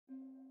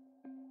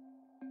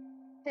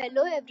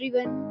Hello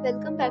everyone,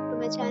 welcome back to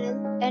my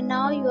channel, and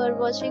now you are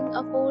watching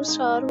a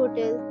 4-star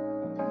hotel.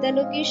 The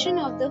location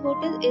of the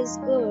hotel is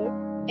good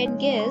and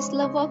guests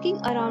love walking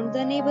around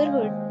the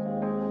neighborhood.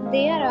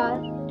 There are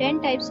 10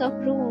 types of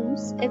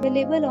rooms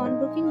available on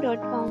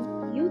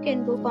booking.com. You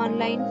can book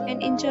online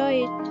and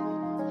enjoy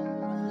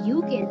it.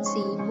 You can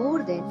see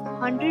more than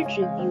 100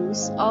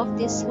 reviews of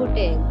this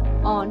hotel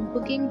on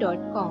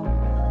booking.com.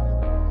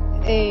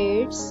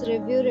 Its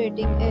review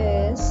rating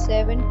is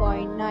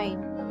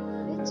 7.9.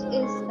 which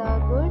is the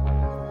good.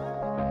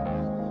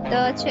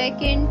 The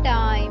check-in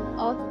time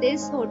of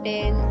this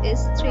hotel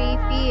is 3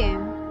 p.m.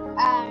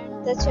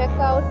 and the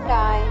check-out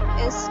time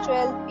is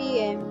 12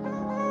 p.m.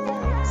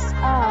 Pets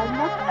are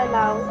not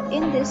allowed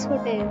in this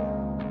hotel.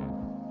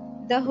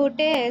 The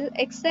hotel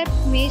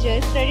accepts major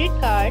credit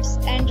cards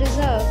and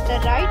reserves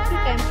the right to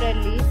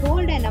temporarily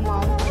hold an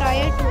amount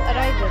prior to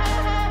arrival.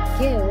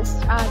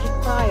 Guests are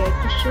required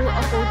to show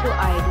a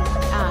photo ID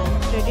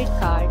and credit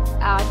card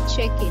at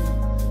check-in.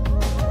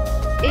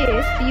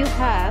 If you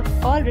have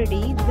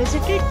already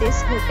visited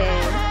this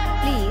hotel,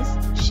 please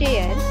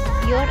share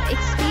your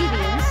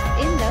experience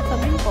in the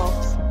comment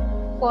box.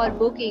 For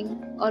booking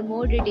or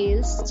more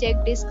details,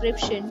 check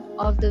description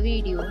of the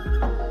video.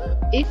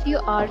 If you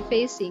are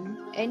facing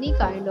any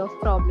kind of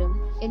problem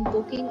in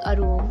booking a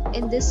room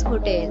in this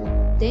hotel,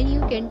 then you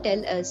can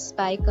tell us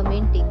by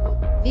commenting.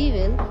 We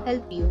will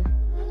help you.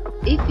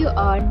 If you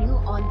are new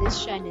on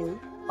this channel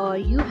or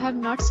you have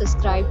not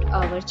subscribed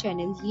our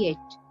channel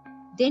yet,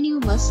 then you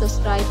must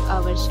subscribe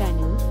our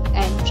channel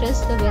and press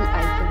the bell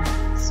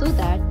icon so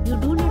that you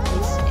do not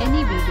miss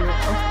any video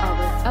of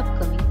our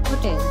upcoming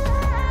hotel.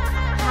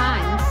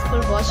 Thanks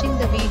for watching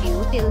the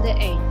video till the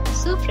end.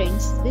 So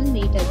friends, we'll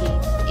meet again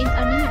in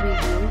a new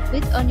video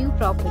with a new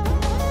property.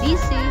 Be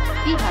safe,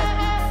 be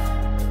happy.